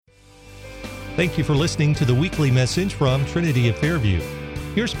Thank you for listening to the weekly message from Trinity of Fairview.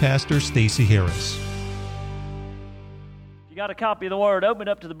 Here's Pastor Stacy Harris. If you got a copy of the Word, open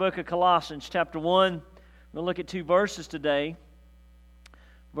up to the book of Colossians, chapter 1. We're going to look at two verses today,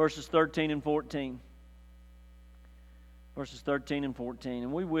 verses 13 and 14. Verses 13 and 14.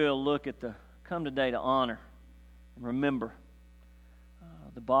 And we will look at come today to honor and remember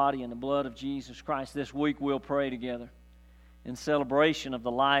the body and the blood of Jesus Christ. This week we'll pray together in celebration of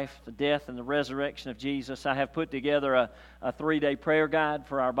the life, the death, and the resurrection of Jesus. I have put together a 3-day prayer guide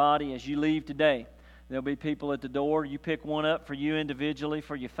for our body. As you leave today, there'll be people at the door. You pick one up for you individually,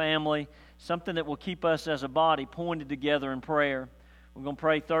 for your family, something that will keep us as a body pointed together in prayer. We're going to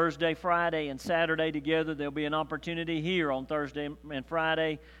pray Thursday, Friday, and Saturday together. There'll be an opportunity here on Thursday and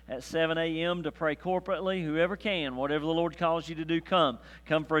Friday at 7 a.m. to pray corporately. Whoever can, whatever the Lord calls you to do, come.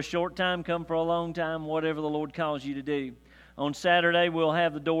 Come for a short time, come for a long time, whatever the Lord calls you to do. On Saturday, we'll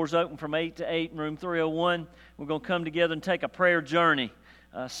have the doors open from 8 to 8 in room 301. We're going to come together and take a prayer journey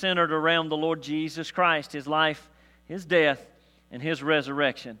centered around the Lord Jesus Christ, His life, His death, and His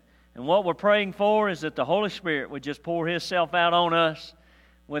resurrection. And what we're praying for is that the Holy Spirit would just pour Himself out on us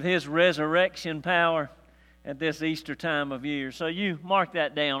with His resurrection power at this Easter time of year. So you mark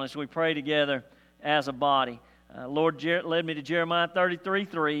that down as we pray together as a body. Lord led me to Jeremiah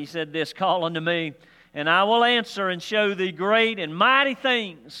 33:3. He said this, "Call unto me, and I will answer and show thee great and mighty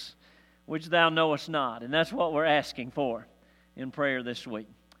things which thou knowest not." And that's what we're asking for in prayer this week.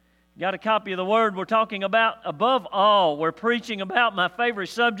 Got a copy of the Word? We're talking about, above all, we're preaching about my favorite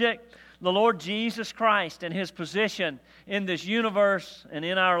subject, the Lord Jesus Christ and His position in this universe and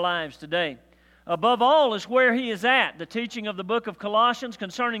in our lives today. Above all is where He is at. The teaching of the book of Colossians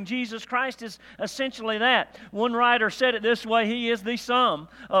concerning Jesus Christ is essentially that. One writer said it this way: He is the sum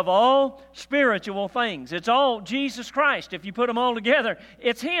of all spiritual things. It's all Jesus Christ. If you put them all together,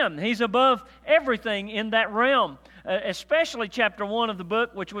 it's Him. He's above everything in that realm. Especially chapter 1 of the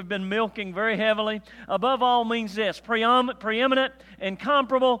book, which we've been milking very heavily. Above all means this: preeminent,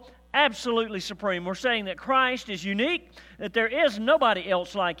 incomparable, absolutely supreme. We're saying that Christ is unique, that there is nobody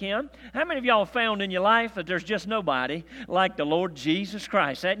else like Him. How many of y'all have found in your life that there's just nobody like the Lord Jesus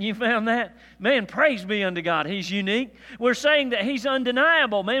Christ? Hadn't you found that? Man, praise be unto God. He's unique. We're saying that He's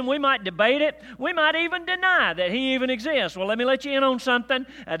undeniable. Man, we might debate it. We might even deny that He even exists. Well, let me let you in on something.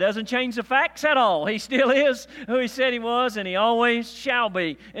 That doesn't change the facts at all. He still is who He said He was, and He always shall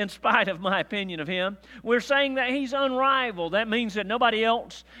be, in spite of my opinion of Him. We're saying that He's unrivaled. That means that nobody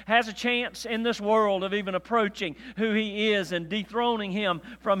else has a chance in this world of even approaching who He is and dethroning Him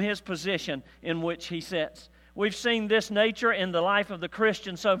from His position in which He sits. We've seen this nature in the life of the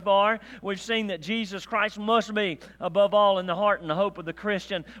Christian so far. We've seen that Jesus Christ must be above all in the heart and the hope of the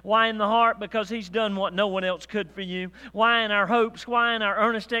Christian. Why in the heart? Because He's done what no one else could for you. Why in our hopes? Why in our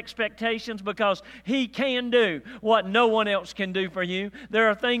earnest expectations? Because He can do what no one else can do for you. There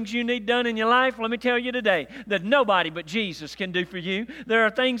are things you need done in your life, let me tell you today, that nobody but Jesus can do for you. There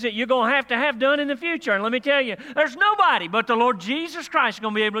are things that you're going to have done in the future. And let me tell you, there's nobody but the Lord Jesus Christ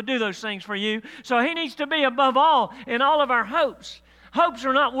going to be able to do those things for you. So He needs to be above all in all of our hopes. Hopes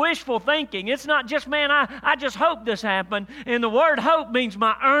are not wishful thinking. It's not just, man, I just hope this happened. And the word hope means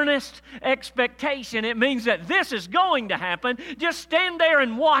my earnest expectation. It means that this is going to happen. Just stand there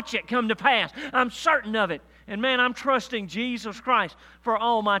and watch it come to pass. I'm certain of it. And man, I'm trusting Jesus Christ for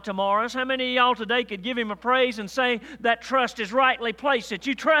all my tomorrows. How many of y'all today could give Him a praise and say that trust is rightly placed, that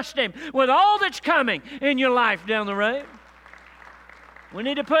you trust Him with all that's coming in your life down the road? We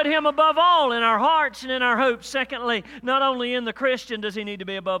need to put Him above all in our hearts and in our hopes. Secondly, not only in the Christian does He need to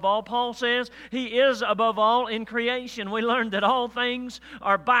be above all. Paul says He is above all in creation. We learned that all things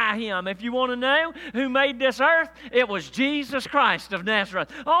are by Him. If you want to know who made this earth, it was Jesus Christ of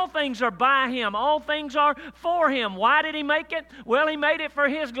Nazareth. All things are by Him. All things are for Him. Why did He make it? Well, He made it for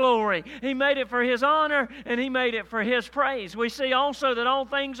His glory. He made it for His honor, and He made it for His praise. We see also that all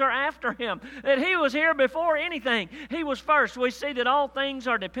things are after Him, that He was here before anything. He was first. We see that all things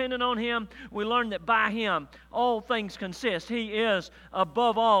are dependent on Him. We learn that by Him all things consist. He is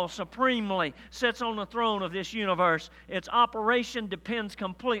above all, supremely sits on the throne of this universe. Its operation depends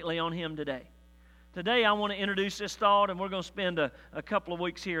completely on Him today. Today I want to introduce this thought, and we're going to spend a couple of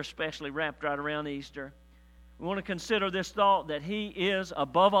weeks here, especially wrapped right around Easter. We want to consider this thought that He is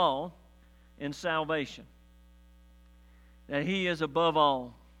above all in salvation. That He is above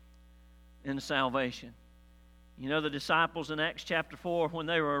all in salvation. You know, the disciples in Acts chapter 4, when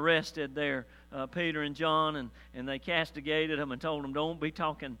they were arrested there, Peter and John, and they castigated them and told them, don't be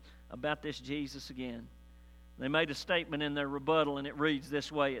talking about this Jesus again. They made a statement in their rebuttal, and it reads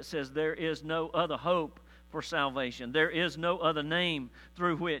this way. It says, there is no other hope for salvation. There is no other name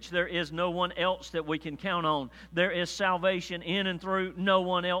through which. There is no one else that we can count on. There is salvation in and through no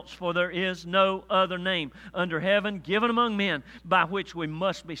one else, for there is no other name under heaven given among men by which we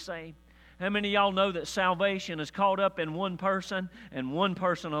must be saved. How many of y'all know that salvation is caught up in one person and one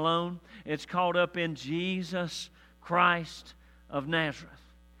person alone? It's caught up in Jesus Christ of Nazareth.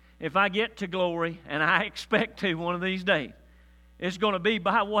 If I get to glory, and I expect to one of these days, it's going to be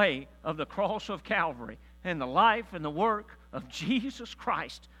by way of the cross of Calvary and the life and the work of Jesus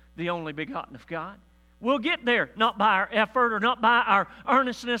Christ, the only begotten of God. We'll get there, not by our effort or not by our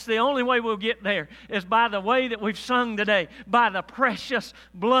earnestness. The only way we'll get there is by the way that we've sung today, by the precious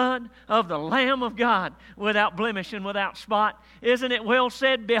blood of the Lamb of God, without blemish and without spot. Isn't it well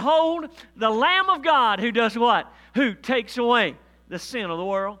said? Behold, the Lamb of God who does what? Who takes away the sin of the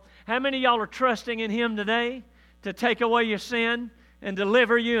world. How many of y'all are trusting in Him today to take away your sin and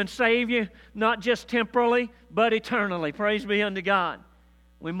deliver you and save you, not just temporally, but eternally? Praise be unto God.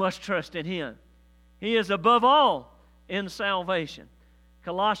 We must trust in Him. He is above all in salvation.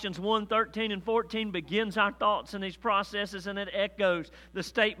 Colossians 1:13 and 14 begins our thoughts in these processes, and it echoes the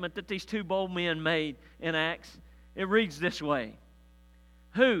statement that these two bold men made in Acts. It reads this way.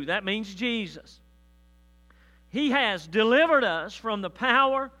 Who? That means Jesus. He has delivered us from the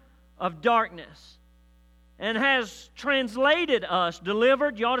power of darkness and has translated us.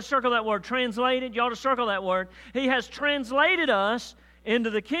 Delivered, you ought to circle that word. Translated, you ought to circle that word. He has translated us into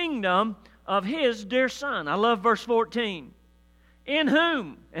the kingdom of His dear Son. I love verse 14. In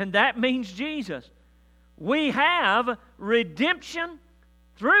whom, and that means Jesus, we have redemption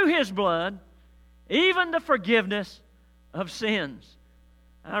through His blood, even the forgiveness of sins.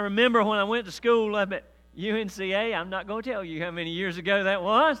 I remember when I went to school up at UNCA, I'm not going to tell you how many years ago that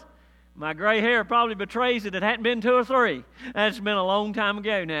was. My gray hair probably betrays it. It hadn't been 2 or 3. That's been a long time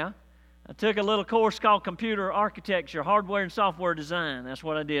ago now. I took a little course called Computer Architecture, Hardware and Software Design. That's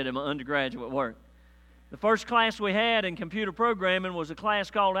what I did in my undergraduate work. The first class we had in computer programming was a class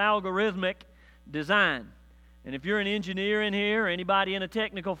called Algorithmic Design. And if you're an engineer in here or anybody in a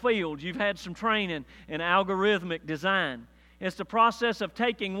technical field, you've had some training in algorithmic design. It's the process of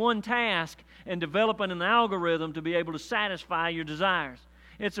taking one task and developing an algorithm to be able to satisfy your desires.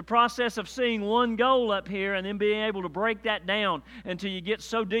 It's a process of seeing one goal up here and then being able to break that down until you get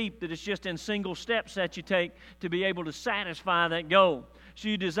so deep that it's just in single steps that you take to be able to satisfy that goal. So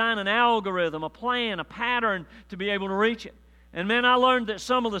you design an algorithm, a plan, a pattern to be able to reach it. And man, I learned that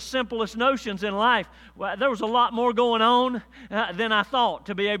some of the simplest notions in life, well, there was a lot more going on than I thought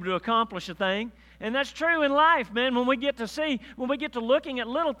to be able to accomplish a thing. And that's true in life, man. When we get to looking at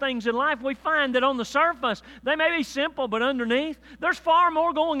little things in life, we find that on the surface, they may be simple, but underneath, there's far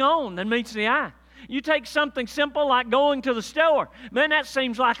more going on than meets the eye. You take something simple like going to the store. Man, that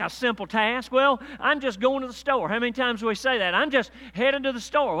seems like a simple task. Well, I'm just going to the store. How many times do we say that? I'm just headed to the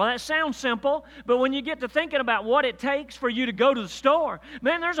store. Well, that sounds simple, but when you get to thinking about what it takes for you to go to the store,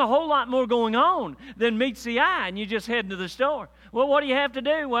 man, there's a whole lot more going on than meets the eye, and you just heading to the store. Well, what do you have to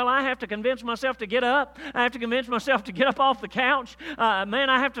do? Well, I have to convince myself to get up. I have to convince myself to get up off the couch. Man,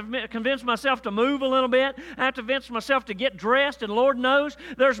 I have to convince myself to move a little bit. I have to convince myself to get dressed, and Lord knows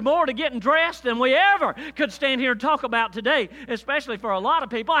there's more to getting dressed than we ever could stand here and talk about today, especially for a lot of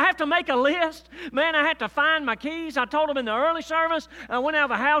people. I have to make a list. Man, I have to find my keys. I told them in the early service, I went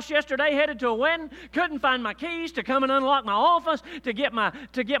out of the house yesterday, headed to a wedding, couldn't find my keys to come and unlock my office, to get my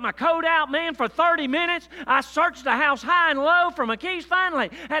coat out. Man, for 30 minutes, I searched the house high and low for my keys.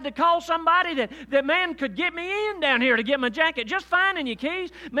 Finally, had to call somebody that man could get me in down here to get my jacket. Just finding your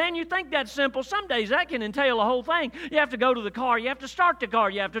keys. Man, you think that's simple. Some days that can entail a whole thing. You have to go to the car. You have to start the car.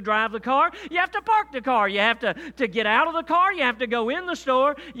 You have to drive the car. You have to park the car. You have to get out of the car. You have to go in the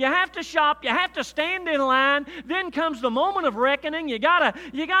store. You have to shop. You have to stand in line. Then comes the moment of reckoning. You gotta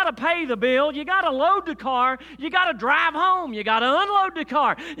pay the bill. You gotta load the car. You gotta drive home. You gotta unload the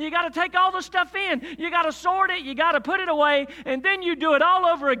car. You gotta take all the stuff in. You gotta sort it. You gotta put it away. And then you do it all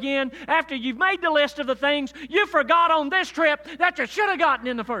over again after you've made the list of the things you forgot on this trip that you should have gotten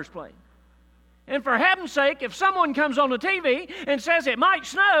in the first place. And for heaven's sake, if someone comes on the TV and says it might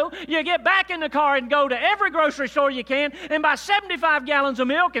snow, you get back in the car and go to every grocery store you can and buy 75 gallons of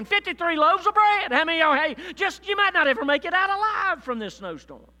milk and 53 loaves of bread. How many of y'all, you might not ever make it out alive from this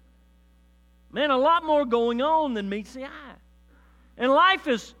snowstorm. Man, a lot more going on than meets the eye. And life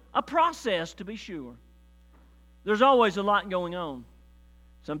is a process, to be sure. There's always a lot going on.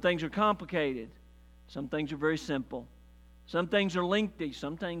 Some things are complicated. Some things are very simple. Some things are lengthy.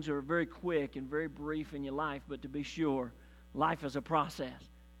 Some things are very quick and very brief in your life. But to be sure, life is a process.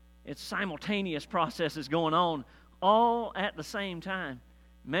 It's simultaneous processes going on all at the same time.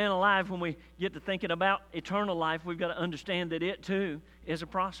 Man alive, when we get to thinking about eternal life, we've got to understand that it too is a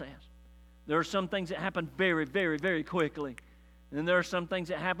process. There are some things that happen very, very, very quickly. And there are some things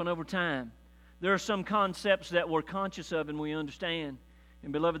that happen over time. There are some concepts that we're conscious of and we understand.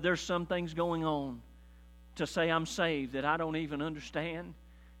 And beloved, there's some things going on to say I'm saved that I don't even understand.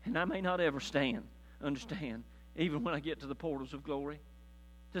 And I may not ever understand, even when I get to the portals of glory.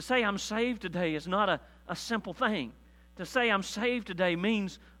 To say I'm saved today is not a simple thing. To say I'm saved today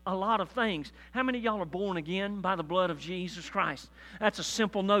means a lot of things. How many of y'all are born again by the blood of Jesus Christ? That's a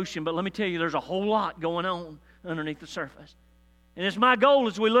simple notion, but let me tell you, there's a whole lot going on underneath the surface. And it's my goal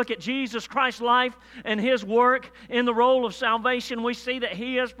as we look at Jesus Christ's life and His work in the role of salvation, we see that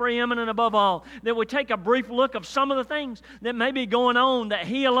He is preeminent above all. That we take a brief look of some of the things that may be going on that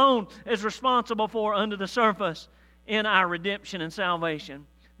He alone is responsible for under the surface in our redemption and salvation.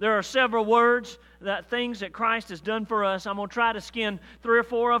 There are several words, things that Christ has done for us. I'm going to try to skin 3 or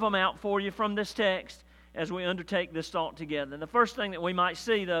 4 of them out for you from this text as we undertake this thought together. The first thing that we might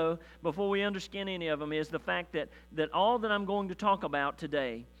see, though, before we underskin any of them, is the fact that all that I'm going to talk about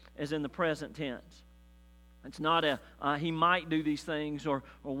today is in the present tense. It's not He might do these things or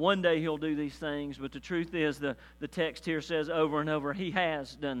one day He'll do these things, but the truth is the text here says over and over, He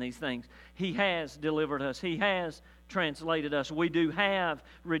has done these things. He has delivered us. He has translated us. We do have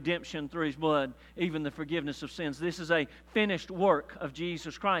redemption through His blood, even the forgiveness of sins. This is a finished work of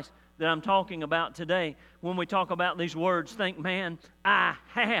Jesus Christ that I'm talking about today. When we talk about these words, think, man, I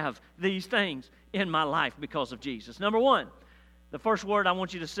have these things in my life because of Jesus. Number one, the first word I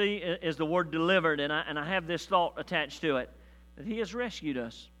want you to see is the word delivered, and I have this thought attached to it, that He has rescued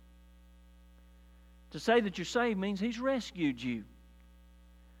us. To say that you're saved means He's rescued you.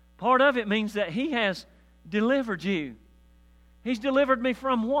 Part of it means that He has delivered you. He's delivered me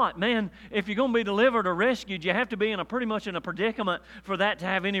from what? Man, if you're going to be delivered or rescued, you have to be pretty much in a predicament for that to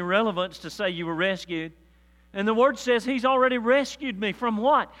have any relevance to say you were rescued. And the Word says He's already rescued me from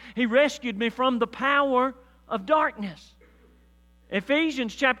what? He rescued me from the power of darkness.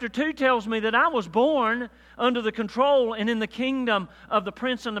 Ephesians chapter 2 tells me that I was born under the control and in the kingdom of the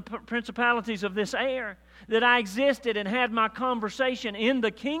prince and the principalities of this air. That I existed and had my conversation in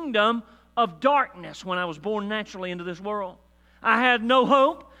the kingdom of darkness when I was born naturally into this world. I had no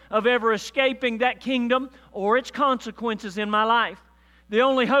hope of ever escaping that kingdom or its consequences in my life. The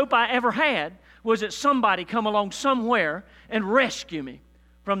only hope I ever had was that somebody come along somewhere and rescue me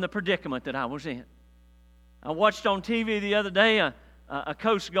from the predicament that I was in. I watched on TV the other day a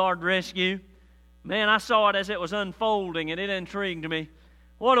Coast Guard rescue. Man, I saw it as it was unfolding, and it intrigued me.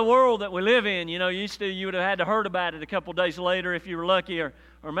 What a world that we live in. You know, you would have had to heard about it a couple days later if you were lucky, or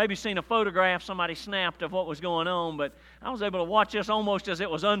maybe seen a photograph somebody snapped of what was going on. But I was able to watch this almost as it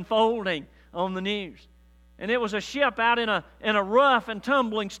was unfolding on the news. And it was a ship out in a rough and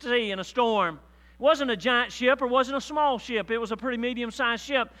tumbling sea in a storm. It wasn't a giant ship or wasn't a small ship. It was a pretty medium-sized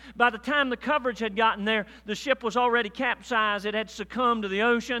ship. By the time the coverage had gotten there, the ship was already capsized. It had succumbed to the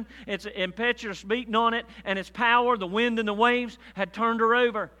ocean. Its impetuous beating on it and its power, the wind and the waves, had turned her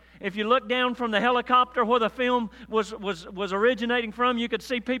over. If you look down from the helicopter where the film was originating from, you could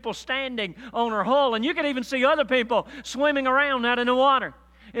see people standing on her hull, and you could even see other people swimming around out in the water.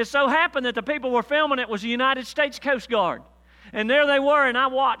 It so happened that the people were filming it was the United States Coast Guard. And there they were, and I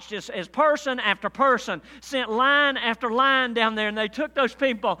watched as person after person sent line after line down there, and they took those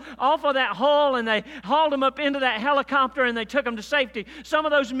people off of that hull, and they hauled them up into that helicopter, and they took them to safety. Some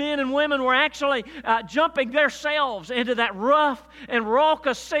of those men and women were actually jumping themselves into that rough and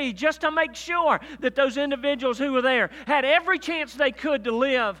raucous sea just to make sure that those individuals who were there had every chance they could to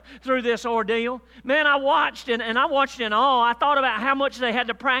live through this ordeal. Man, I watched, and I watched in awe. I thought about how much they had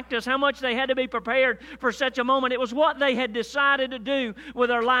to practice, how much they had to be prepared for such a moment. It was what they had decided to do with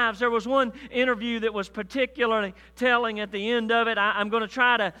their lives. There was one interview that was particularly telling at the end of it. I'm going to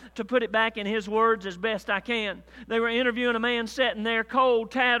try to put it back in his words as best I can. They were interviewing a man sitting there,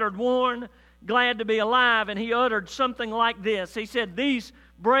 cold, tattered, worn, glad to be alive, and he uttered something like this. He said, "These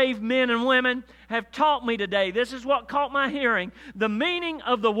brave men and women have taught me today," this is what caught my hearing, "the meaning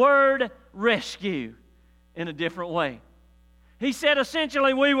of the word rescue in a different way." He said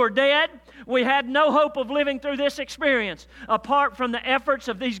essentially we were dead. We had no hope of living through this experience apart from the efforts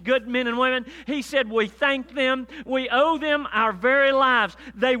of these good men and women. He said we thank them. We owe them our very lives.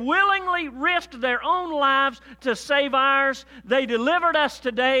 They willingly risked their own lives to save ours. They delivered us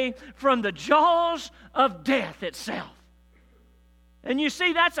today from the jaws of death itself. And you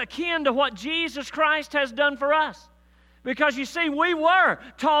see, that's akin to what Jesus Christ has done for us. Because you see, we were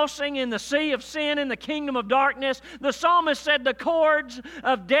tossing in the sea of sin in the kingdom of darkness. The psalmist said the cords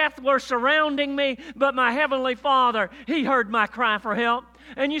of death were surrounding me, but my heavenly Father, He heard my cry for help.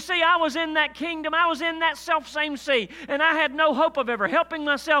 And you see, I was in that kingdom. I was in that self-same sea. And I had no hope of ever helping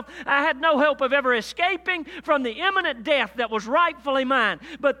myself. I had no hope of ever escaping from the imminent death that was rightfully mine.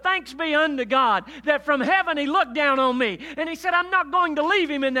 But thanks be unto God that from heaven He looked down on me. And He said, I'm not going to leave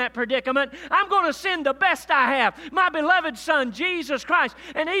him in that predicament. I'm going to send the best I have, my beloved Son, Jesus Christ.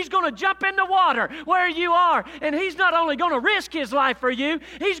 And He's going to jump in the water where you are. And He's not only going to risk His life for you,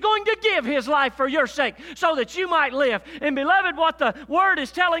 He's going to give His life for your sake so that you might live. And beloved, what the Word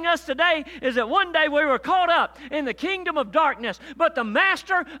is telling us today is that one day we were caught up in the kingdom of darkness, but the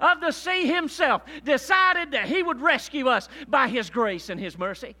master of the sea Himself decided that He would rescue us by His grace and His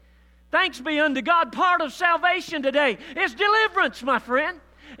mercy. Thanks be unto God. Part of salvation today is deliverance, my friend.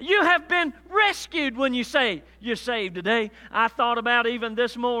 You have been rescued when you say you're saved today. I thought about even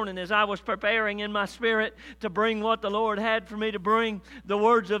this morning as I was preparing in my spirit to bring what the Lord had for me to bring. The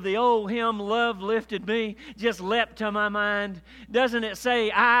words of the old hymn, Love Lifted Me, just leapt to my mind. Doesn't it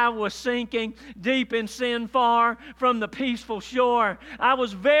say, I was sinking deep in sin far from the peaceful shore. I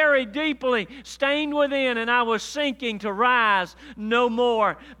was very deeply stained within, and I was sinking to rise no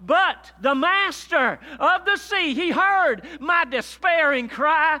more. But the master of the sea, He heard my despairing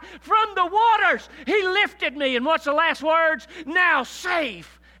cry. From the waters He lifted me. And what's the last words? Now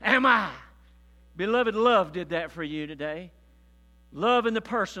safe am I. Beloved, love did that for you today. Love in the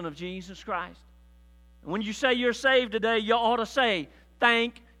person of Jesus Christ. And when you say you're saved today, you ought to say,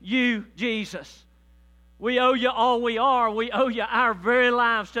 thank you, Jesus. We owe You all we are. We owe You our very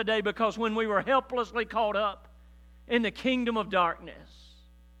lives today, because when we were helplessly caught up in the kingdom of darkness,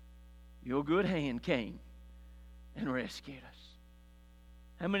 Your good hand came and rescued us.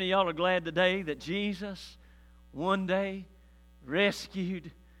 How many of y'all are glad today that Jesus one day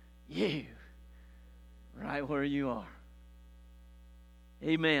rescued you right where you are?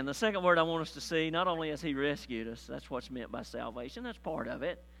 Amen. The second word I want us to see, not only has He rescued us, that's what's meant by salvation, that's part of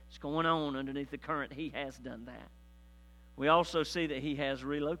it. It's going on underneath the current. He has done that. We also see that He has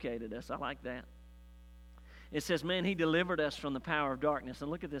relocated us. I like that. It says, man, He delivered us from the power of darkness.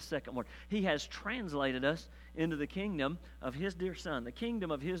 And look at this second word. He has translated us into the kingdom of His dear Son. The kingdom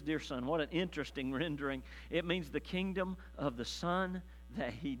of His dear Son. What an interesting rendering. It means the kingdom of the Son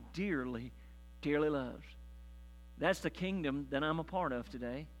that He dearly, dearly loves. That's the kingdom that I'm a part of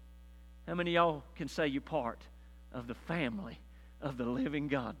today. How many of y'all can say you're part of the family of the living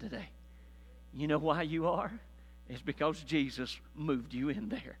God today? You know why you are? It's because Jesus moved you in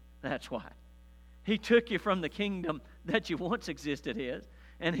there. That's why. He took you from the kingdom that you once existed in,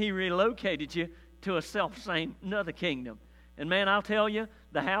 and He relocated you to a self-same another kingdom. And man, I'll tell you,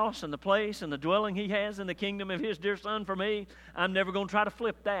 the house and the place and the dwelling He has in the kingdom of His dear Son for me, I'm never going to try to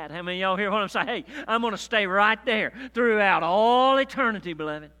flip that. How many of y'all hear what I'm saying? Hey, I'm going to stay right there throughout all eternity,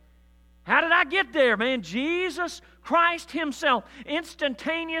 beloved. How did I get there, man? Jesus Christ Himself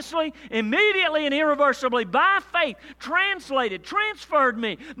instantaneously, immediately, and irreversibly, by faith, transferred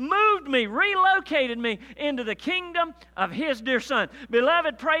me, moved me, relocated me into the kingdom of His dear Son.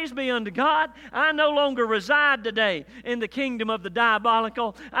 Beloved, praise be unto God. I no longer reside today in the kingdom of the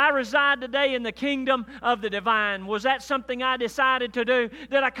diabolical. I reside today in the kingdom of the divine. Was that something I decided to do?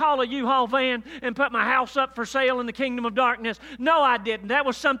 Did I call a U-Haul van and put my house up for sale in the kingdom of darkness? No, I didn't. That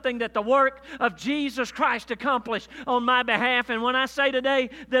was something that the work of Jesus Christ accomplished on my behalf. And when I say today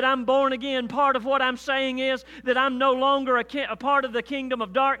that I'm born again, part of what I'm saying is that I'm no longer a part of the kingdom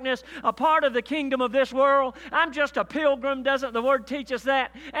of darkness, a part of the kingdom of this world. I'm just a pilgrim, doesn't the Word teach us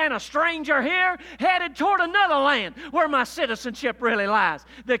that? And a stranger here, headed toward another land where my citizenship really lies.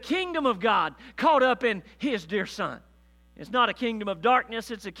 The kingdom of God caught up in His dear Son. It's not a kingdom of darkness,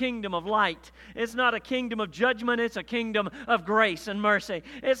 it's a kingdom of light. It's not a kingdom of judgment, it's a kingdom of grace and mercy.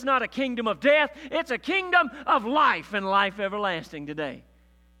 It's not a kingdom of death, it's a kingdom of life and life everlasting today.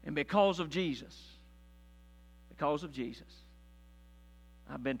 And because of Jesus,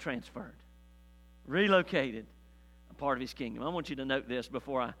 I've been transferred, relocated, a part of His kingdom. I want you to note this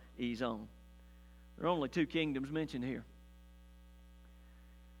before I ease on. There are only two kingdoms mentioned here.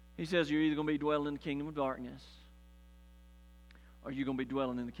 He says you're either going to be dwelling in the kingdom of darkness, or you're going to be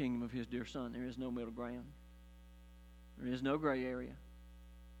dwelling in the kingdom of His dear Son. There is no middle ground. There is no gray area.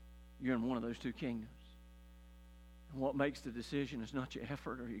 You're in one of those two kingdoms. And what makes the decision is not your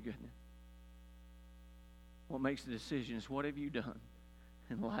effort or your goodness. What makes the decision is what have you done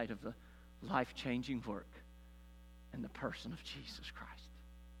in light of the life-changing work and the person of Jesus Christ.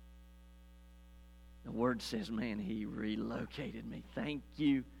 The Word says, man, He relocated me. Thank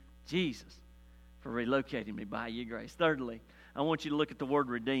you, Jesus, for relocating me by your grace. Thirdly, I want you to look at the word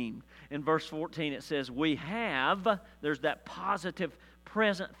redeemed. In verse 14 it says, we have, there's that positive,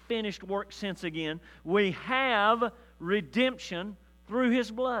 present, finished work sense again. We have redemption through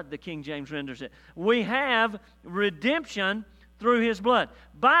His blood, the King James renders it. We have redemption through His blood.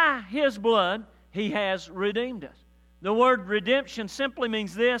 By His blood, He has redeemed us. The word redemption simply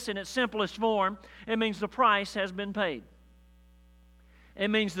means this in its simplest form. It means the price has been paid. It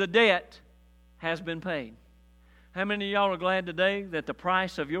means the debt has been paid. How many of y'all are glad today that the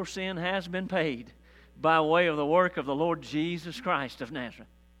price of your sin has been paid by way of the work of the Lord Jesus Christ of Nazareth?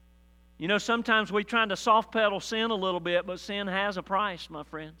 You know, sometimes we try to soft pedal sin a little bit, but sin has a price, my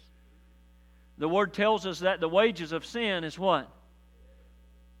friends. The Word tells us that the wages of sin is what?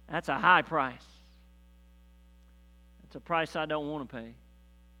 That's a high price. It's a price I don't want to pay.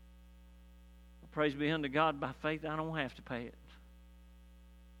 Praise be unto God, by faith I don't have to pay it.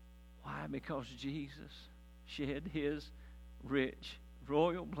 Why? Because Jesus shed His rich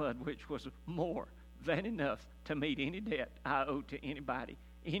royal blood, which was more than enough to meet any debt I owe to anybody,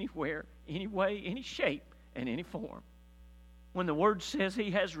 anywhere, any way, any shape, and any form. When the Word says He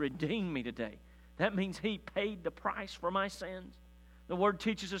has redeemed me today, that means He paid the price for my sins. The Word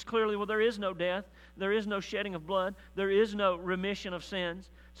teaches us clearly, well, there is no death, there is no shedding of blood, there is no remission of sins.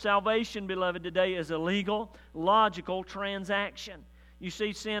 Salvation, beloved, today is a legal, logical transaction. You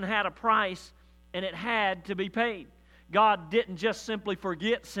see, sin had a price, and it had to be paid. God didn't just simply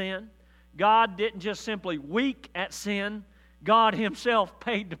forget sin. God didn't just simply wink at sin. God Himself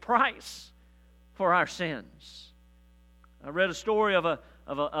paid the price for our sins. I read a story of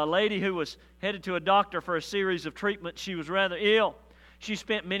a lady who was headed to a doctor for a series of treatments. She was rather ill. She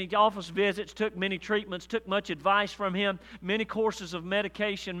spent many office visits, took many treatments, took much advice from him, many courses of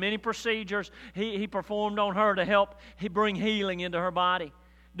medication, many procedures he performed on her to help bring healing into her body.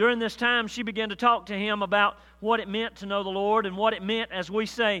 During this time, she began to talk to him about what it meant to know the Lord and what it meant, as we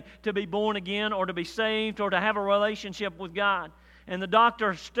say, to be born again or to be saved or to have a relationship with God. And the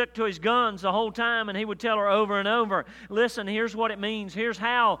doctor stuck to his guns the whole time, and he would tell her over and over, listen, here's what it means. Here's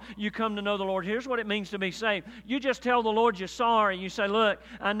how you come to know the Lord. Here's what it means to be saved. You just tell the Lord you're sorry. You say, look,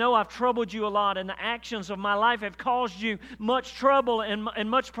 I know I've troubled you a lot, and the actions of my life have caused you much trouble and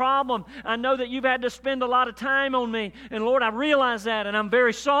much problem. I know that you've had to spend a lot of time on me, and Lord, I realize that, and I'm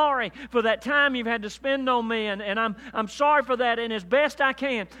very sorry for that time you've had to spend on me, and I'm sorry for that, and as best I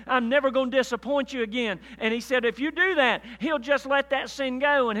can, I'm never going to disappoint you again. And he said, if you do that, He'll just let that sin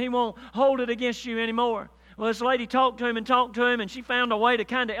go and He won't hold it against you anymore. Well, this lady talked to him, and she found a way to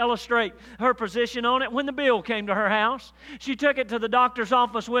kind of illustrate her position on it. When the bill came to her house, she took it to the doctor's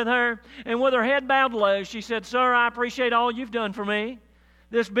office with her, and with her head bowed low, she said, sir, I appreciate all you've done for me.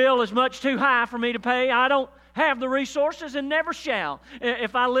 This bill is much too high for me to pay. I don't have the resources and never shall.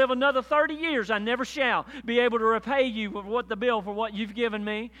 If I live another 30 years, I never shall be able to repay you for what you've given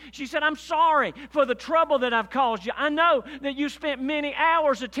me. She said, I'm sorry for the trouble that I've caused you. I know that you spent many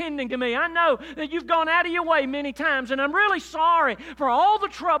hours attending to me. I know that you've gone out of your way many times, and I'm really sorry for all the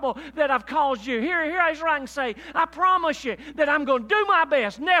trouble that I've caused you. Here is what I can say. I promise you that I'm going to do my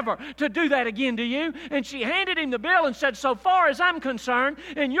best never to do that again to you. And she handed him the bill and said, so far as I'm concerned,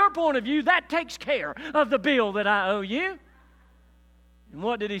 in your point of view, that takes care of the bill that I owe you. And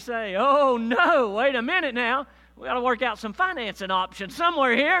what did he say? Oh, no, wait a minute now. We got to work out some financing options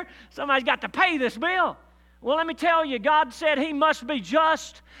somewhere here. Somebody's got to pay this bill. Well, let me tell you, God said He must be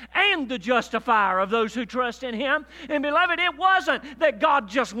just and the justifier of those who trust in Him. And beloved, it wasn't that God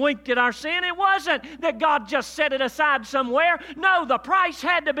just winked at our sin. It wasn't that God just set it aside somewhere. No, the price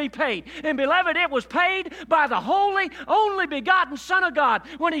had to be paid. And beloved, it was paid by the holy, only begotten Son of God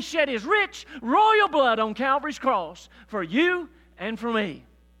when He shed His rich, royal blood on Calvary's cross for you and for me.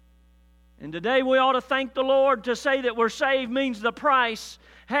 And today we ought to thank the Lord. To say that we're saved means the price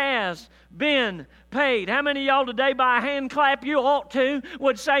has been paid. How many of y'all today, by a hand clap, you ought to,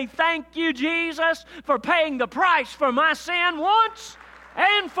 would say, thank you, Jesus, for paying the price for my sin once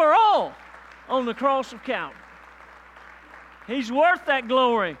and for all on the cross of Calvary. He's worth that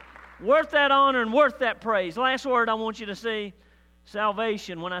glory, worth that honor, and worth that praise. Last word I want you to see,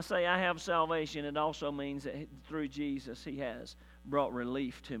 salvation. When I say I have salvation, it also means that through Jesus He has brought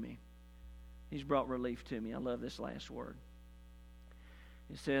relief to me. He's brought relief to me. I love this last word.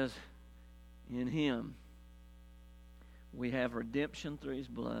 It says, in Him we have redemption through His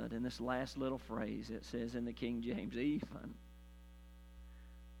blood. And this last little phrase, it says in the King James,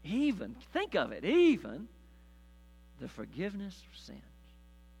 even, think of it, even the forgiveness of sins.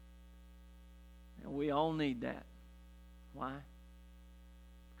 And we all need that. Why?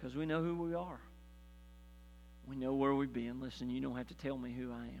 Because we know who we are. We know where we've been. Listen, you don't have to tell me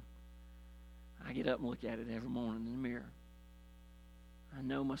who I am. I get up and look at it every morning in the mirror. I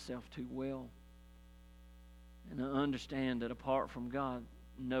know myself too well. And I understand that apart from God,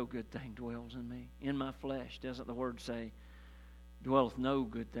 no good thing dwells in me. In my flesh, doesn't the Word say, dwelleth no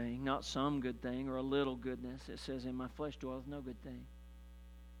good thing, not some good thing or a little goodness. It says, in my flesh dwelleth no good thing.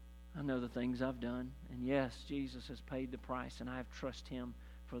 I know the things I've done, and yes, Jesus has paid the price, and I have trusted Him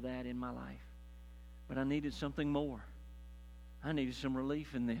for that in my life. But I needed something more. I needed some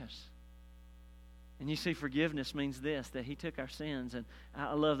relief in this. And you see, forgiveness means this, that He took our sins, and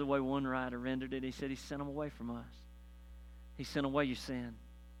I love the way one writer rendered it. He said He sent them away from us. He sent away your sin.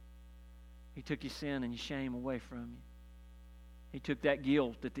 He took your sin and your shame away from you. He took that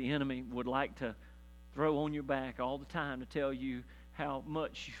guilt that the enemy would like to throw on your back all the time to tell you how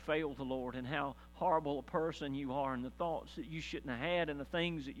much you failed the Lord and how horrible a person you are and the thoughts that you shouldn't have had and the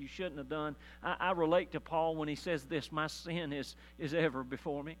things that you shouldn't have done. I relate to Paul when he says this, my sin is ever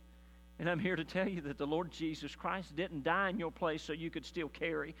before me. And I'm here to tell you that the Lord Jesus Christ didn't die in your place so you could still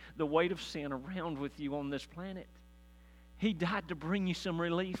carry the weight of sin around with you on this planet. He died to bring you some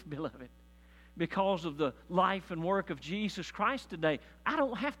relief, beloved. Because of the life and work of Jesus Christ today, I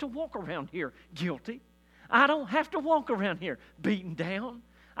don't have to walk around here guilty. I don't have to walk around here beaten down.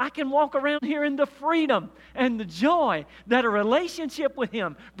 I can walk around here in the freedom and the joy that a relationship with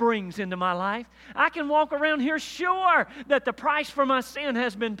Him brings into my life. I can walk around here sure that the price for my sin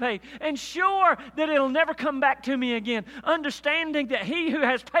has been paid and sure that it'll never come back to me again, understanding that He who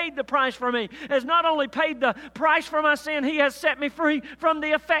has paid the price for me has not only paid the price for my sin, He has set me free from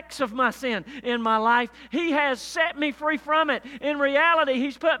the effects of my sin in my life. He has set me free from it. In reality,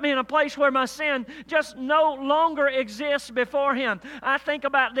 He's put me in a place where my sin just no longer exists before Him. I think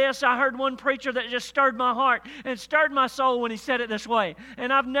about this. I heard one preacher that just stirred my heart and stirred my soul when he said it this way,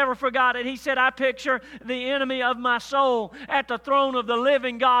 and I've never forgot it. He said, I picture the enemy of my soul at the throne of the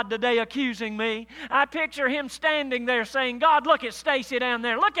living God today accusing me. I picture him standing there saying, God, look at Stacy down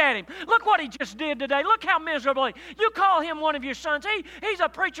there. Look at him. Look what he just did today. Look how miserably. You call him one of your sons. He's a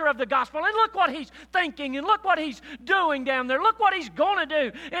preacher of the gospel, and look what he's thinking, and look what he's doing down there. Look what he's going to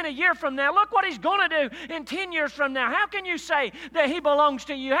do in a year from now. Look what he's going to do in 10 years from now. How can you say that he belongs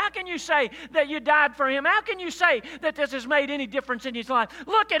to you? How can you say that you died for him? How can you say that this has made any difference in his life?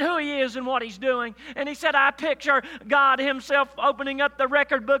 Look at who he is and what he's doing. And he said, I picture God Himself opening up the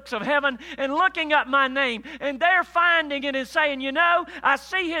record books of heaven and looking up my name, and they're finding it and saying, you know, I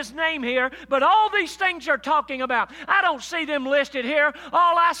see his name here, but all these things you're talking about, I don't see them listed here.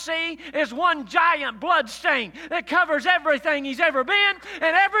 All I see is one giant blood stain that covers everything he's ever been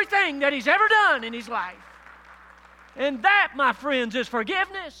and everything that he's ever done in his life. And that, my friends, is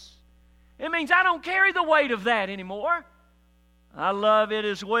forgiveness. It means I don't carry the weight of that anymore. I love it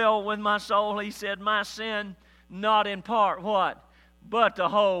as well with my soul. He said, my sin, not in part, what? But the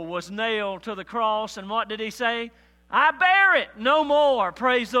whole was nailed to the cross. And what did He say? I bear it no more.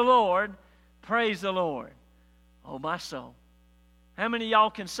 Praise the Lord. Praise the Lord. Oh, my soul. How many of y'all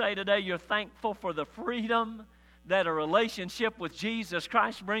can say today you're thankful for the freedom that a relationship with Jesus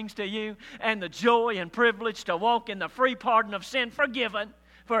Christ brings to you, and the joy and privilege to walk in the free pardon of sin, forgiven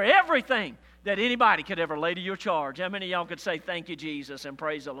for everything that anybody could ever lay to your charge? How many of y'all could say thank you, Jesus, and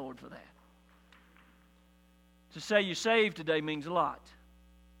praise the Lord for that? To say you're saved today means a lot.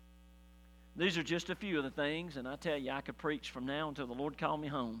 These are just a few of the things, and I tell you, I could preach from now until the Lord called me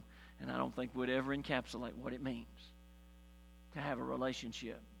home, and I don't think we'd ever encapsulate what it means to have a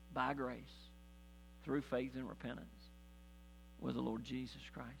relationship by grace, through faith and repentance with the Lord Jesus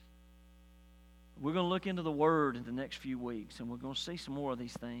Christ. We're going to look into the Word in the next few weeks, and we're going to see some more of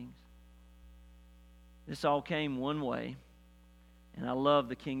these things. This all came one way, and I love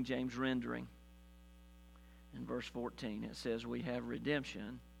the King James rendering. In verse 14, it says, we have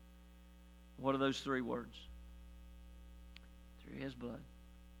redemption. What are those three words? Through His blood.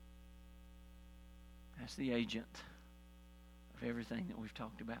 That's the agent of everything that we've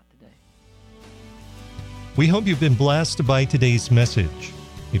talked about today. We hope you've been blessed by today's message.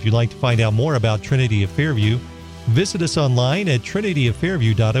 If you'd like to find out more about Trinity of Fairview, visit us online at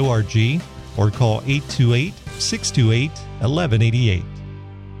trinityoffairview.org or call 828-628-1188.